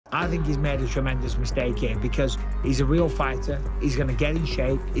I think he's made a tremendous mistake here because he's a real fighter. He's going to get in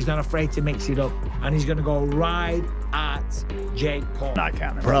shape. He's not afraid to mix it up. And he's going to go right at Jake Paul. Not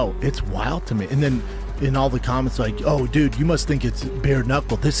counting. Bro, it's wild to me. And then in all the comments like, oh, dude, you must think it's bare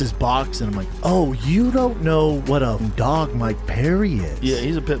knuckle. This is boxing. I'm like, oh, you don't know what a dog Mike Perry is. Yeah,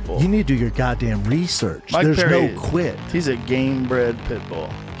 he's a pit bull. You need to do your goddamn research. There's no quit. He's a game-bred pit bull.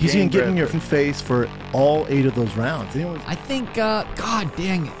 He's going to get in your face for all 8 of those rounds. I think, God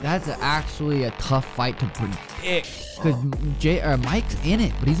dang it, that's actually a tough fight to predict. Because Mike's in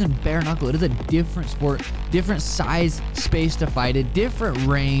it, but he's in bare knuckle. It is a different sport, different size space to fight it, different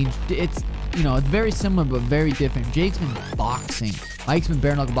range. It's, you know, it's very similar but very different. Jake's been boxing. Mike's been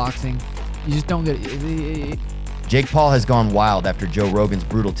bare knuckle boxing. You just don't get it. Jake Paul has gone wild after Joe Rogan's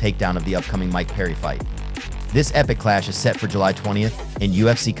brutal takedown of the upcoming Mike Perry fight. This epic clash is set for July 20th, and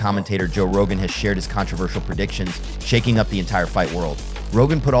UFC commentator Joe Rogan has shared his controversial predictions, shaking up the entire fight world.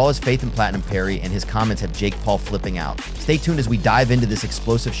 Rogan put all his faith in Platinum Perry, and his comments have Jake Paul flipping out. Stay tuned as we dive into this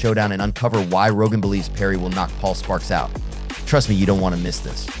explosive showdown and uncover why Rogan believes Perry will knock Paul Sparks out. Trust me, you don't want to miss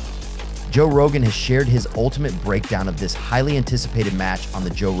this. Joe Rogan has shared his ultimate breakdown of this highly anticipated match on the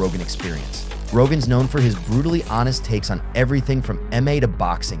Joe Rogan Experience. Rogan's known for his brutally honest takes on everything from MMA to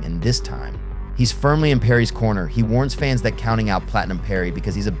boxing, and this time, he's firmly in Perry's corner. He warns fans that counting out Platinum Perry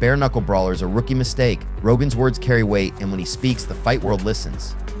because he's a bare-knuckle brawler is a rookie mistake. Rogan's words carry weight, and when he speaks, the fight world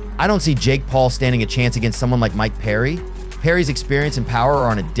listens. I don't see Jake Paul standing a chance against someone like Mike Perry. Perry's experience and power are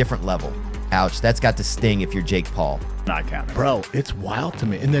on a different level. Ouch, that's got to sting if you're Jake Paul. Not counting. Bro, it's wild to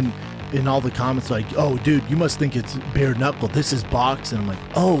me. And then in all the comments like, oh, dude, you must think it's bare knuckle. This is boxing. I'm like,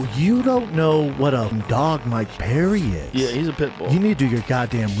 oh, you don't know what a dog Mike Perry is. Yeah, he's a pit bull. You need to do your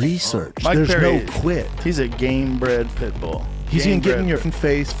goddamn research. There's no quit. He's a game-bred pit bull. He's going to get in your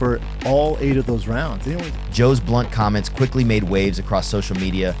face for all 8 of those rounds. Joe's blunt comments quickly made waves across social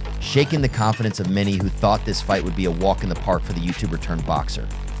media, shaking the confidence of many who thought this fight would be a walk in the park for the YouTuber turned boxer.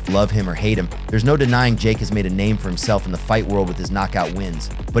 Love him or hate him, there's no denying Jake has made a name for himself in the fight world with his knockout wins.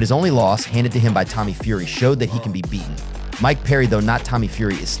 But his only loss, handed to him by Tommy Fury, showed that he can be beaten. Mike Perry, though not Tommy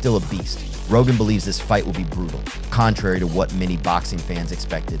Fury, is still a beast. Rogan believes this fight will be brutal, contrary to what many boxing fans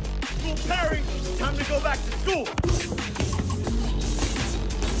expected. Perry, time to go back to school.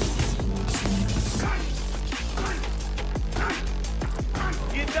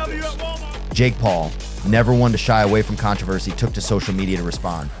 Jake Paul, never one to shy away from controversy, took to social media to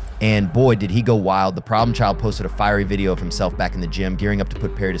respond. And boy, did he go wild. The problem child posted a fiery video of himself back in the gym, gearing up to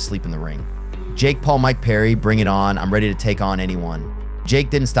put Perry to sleep in the ring. Jake Paul, Mike Perry, bring it on. I'm ready to take on anyone. Jake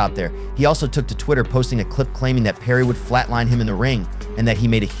didn't stop there. He also took to Twitter, posting a clip claiming that Perry would flatline him in the ring and that he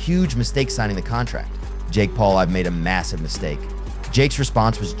made a huge mistake signing the contract. Jake Paul, I've made a massive mistake. Jake's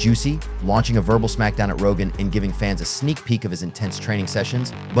response was juicy, launching a verbal smackdown at Rogan and giving fans a sneak peek of his intense training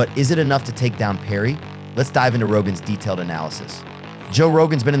sessions. But is it enough to take down Perry? Let's dive into Rogan's detailed analysis. Joe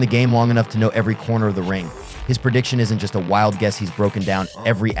Rogan's been in the game long enough to know every corner of the ring. His prediction isn't just a wild guess, he's broken down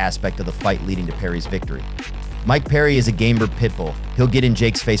every aspect of the fight leading to Perry's victory. Mike Perry is a game-bird pit bull. He'll get in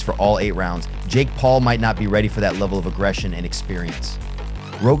Jake's face for all 8 rounds. Jake Paul might not be ready for that level of aggression and experience.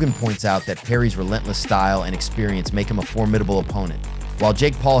 Rogan points out that Perry's relentless style and experience make him a formidable opponent. While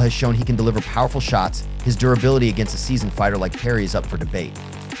Jake Paul has shown he can deliver powerful shots, his durability against a seasoned fighter like Perry is up for debate.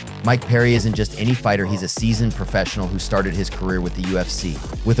 Mike Perry isn't just any fighter, he's a seasoned professional who started his career with the UFC.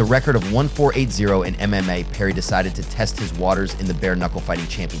 With a record of 1-4-8-0 in MMA, Perry decided to test his waters in the bare knuckle fighting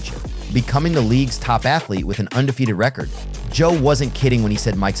championship, becoming the league's top athlete with an undefeated record. Joe wasn't kidding when he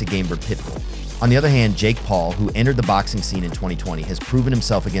said Mike's a game-bird pit bull. On the other hand, Jake Paul, who entered the boxing scene in 2020, has proven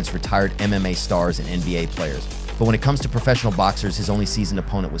himself against retired MMA stars and NBA players. But when it comes to professional boxers, his only seasoned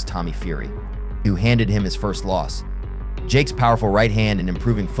opponent was Tommy Fury, who handed him his first loss. Jake's powerful right hand and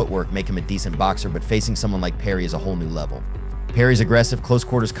improving footwork make him a decent boxer, but facing someone like Perry is a whole new level. Perry's aggressive,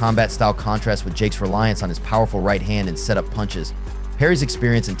 close-quarters combat style contrasts with Jake's reliance on his powerful right hand and set-up punches. Perry's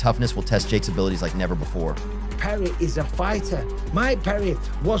experience and toughness will test Jake's abilities like never before. Perry is a fighter. Mike Perry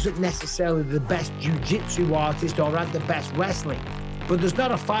wasn't necessarily the best jiu-jitsu artist or had the best wrestling, but there's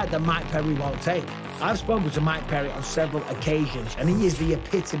not a fight that Mike Perry won't take. I've spoken to Mike Perry on several occasions, and he is the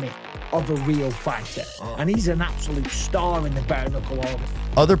epitome of a real fighter, and he's an absolute star in the bare knuckle order.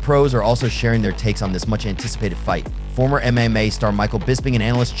 Other pros are also sharing their takes on this much anticipated fight. Former MMA star Michael Bisping and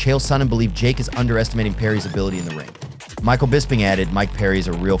analyst Chael Sonnen believe Jake is underestimating Perry's ability in the ring. Michael Bisping added, Mike Perry is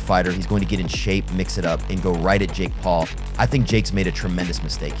a real fighter. He's going to get in shape, mix it up, and go right at Jake Paul. I think Jake's made a tremendous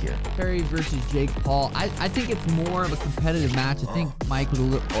mistake here. Perry versus Jake Paul. I think it's more of a competitive match. I think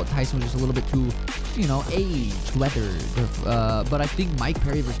Tyson was just a little bit too, aged, weathered. But I think Mike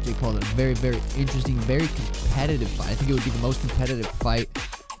Perry versus Jake Paul is a very, very interesting, very competitive fight. I think it would be the most competitive fight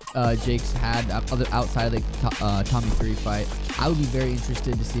Jake's had outside of the Tommy Fury fight. I would be very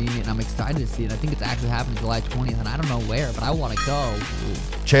interested to seeing it, and I'm excited to see it. I think it's actually happening July 20th, and I don't know where, but I want to go.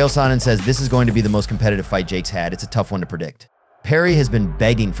 Chael Sonnen says this is going to be the most competitive fight Jake's had. It's a tough one to predict. Perry has been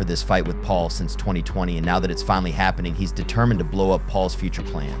begging for this fight with Paul since 2020, and now that it's finally happening, he's determined to blow up Paul's future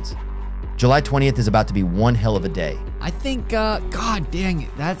plans. July 20th is about to be one hell of a day. I think, God dang it,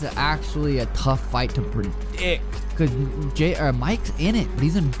 that's actually a tough fight to predict. Because Mike's in it, but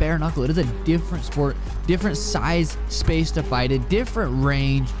he's in bare knuckle. It is a different sport, different size space to fight it, different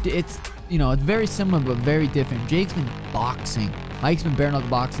range. It's, it's very similar, but very different. Jake's been boxing. Mike's been bare knuckle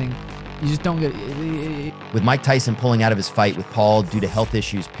boxing. You just don't get it. With Mike Tyson pulling out of his fight with Paul due to health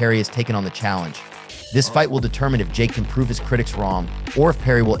issues, Perry has taken on the challenge. This fight will determine if Jake can prove his critics wrong or if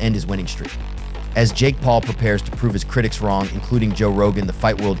Perry will end his winning streak. As Jake Paul prepares to prove his critics wrong, including Joe Rogan, the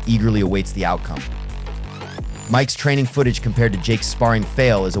fight world eagerly awaits the outcome. Mike's training footage compared to Jake's sparring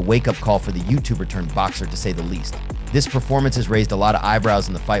fail is a wake-up call for the YouTuber turned boxer, to say the least. This performance has raised a lot of eyebrows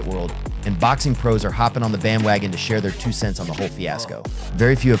in the fight world, and boxing pros are hopping on the bandwagon to share their 2 cents on the whole fiasco.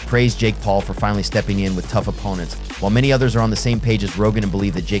 Very few have praised Jake Paul for finally stepping in with tough opponents, while many others are on the same page as Rogan and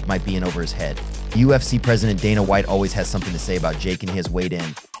believe that Jake might be in over his head. UFC President Dana White always has something to say about Jake, and he has weighed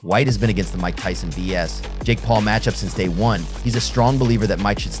in. White has been against the Mike Tyson BS Jake Paul matchup since day one. He's a strong believer that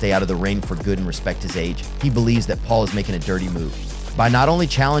Mike should stay out of the ring for good and respect his age. He believes that Paul is making a dirty move by not only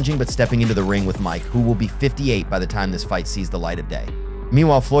challenging but stepping into the ring with Mike, who will be 58 by the time this fight sees the light of day.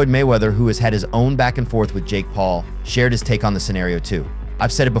 Meanwhile, Floyd Mayweather, who has had his own back and forth with Jake Paul, shared his take on the scenario too.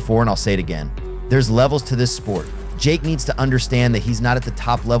 I've said it before and I'll say it again. There's levels to this sport. Jake needs to understand that he's not at the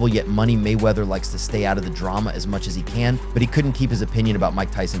top level, yet Money Mayweather likes to stay out of the drama as much as he can, but he couldn't keep his opinion about Mike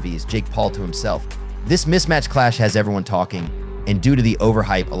Tyson vs. Jake Paul to himself. This mismatch clash has everyone talking, and due to the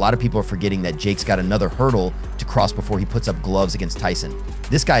overhype, a lot of people are forgetting that Jake's got another hurdle to cross before he puts up gloves against Tyson.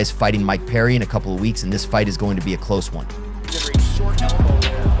 This guy is fighting Mike Perry in a couple of weeks, and this fight is going to be a close one. Short elbow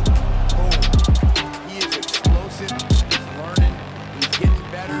there. Boom. He is explosive. He's learning. He's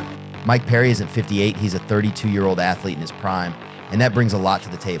getting better. Mike Perry isn't 58, he's a 32-year-old athlete in his prime, and that brings a lot to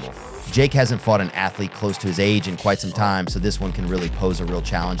the table. Jake hasn't fought an athlete close to his age in quite some time, so this one can really pose a real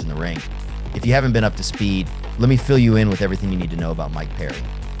challenge in the ring. If you haven't been up to speed, let me fill you in with everything you need to know about Mike Perry.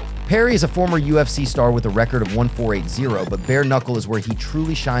 Perry is a former UFC star with a record of 1-4-8-0, but bare knuckle is where he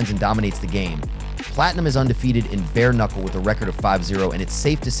truly shines and dominates the game. Platinum is undefeated in bare knuckle with a record of 5-0, and it's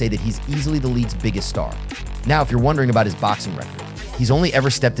safe to say that he's easily the league's biggest star. Now, if you're wondering about his boxing record, he's only ever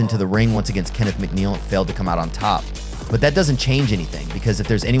stepped into the ring once against Kenneth McNeil and failed to come out on top. But that doesn't change anything, because if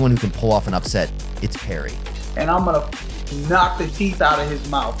there's anyone who can pull off an upset, it's Perry. And I'm gonna knock the teeth out of his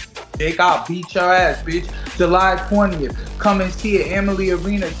mouth. Jake, I'll beat your ass, bitch. July 20th, come and see it, Emily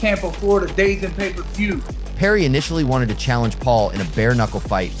Arena, Tampa, Florida, days and pay-per-view. Perry initially wanted to challenge Paul in a bare knuckle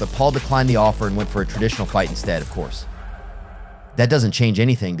fight, but Paul declined the offer and went for a traditional fight instead, of course. That doesn't change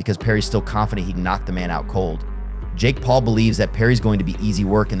anything because Perry's still confident he can knock the man out cold. Jake Paul believes that Perry's going to be easy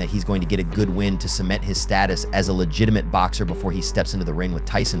work and that he's going to get a good win to cement his status as a legitimate boxer before he steps into the ring with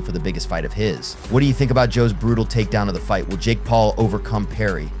Tyson for the biggest fight of his. What do you think about Joe's brutal takedown of the fight? Will Jake Paul overcome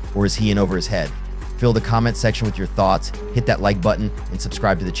Perry, or is he in over his head? Fill the comment section with your thoughts, hit that like button, and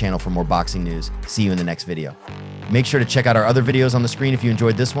subscribe to the channel for more boxing news. See you in the next video. Make sure to check out our other videos on the screen if you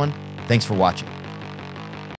enjoyed this one. Thanks for watching.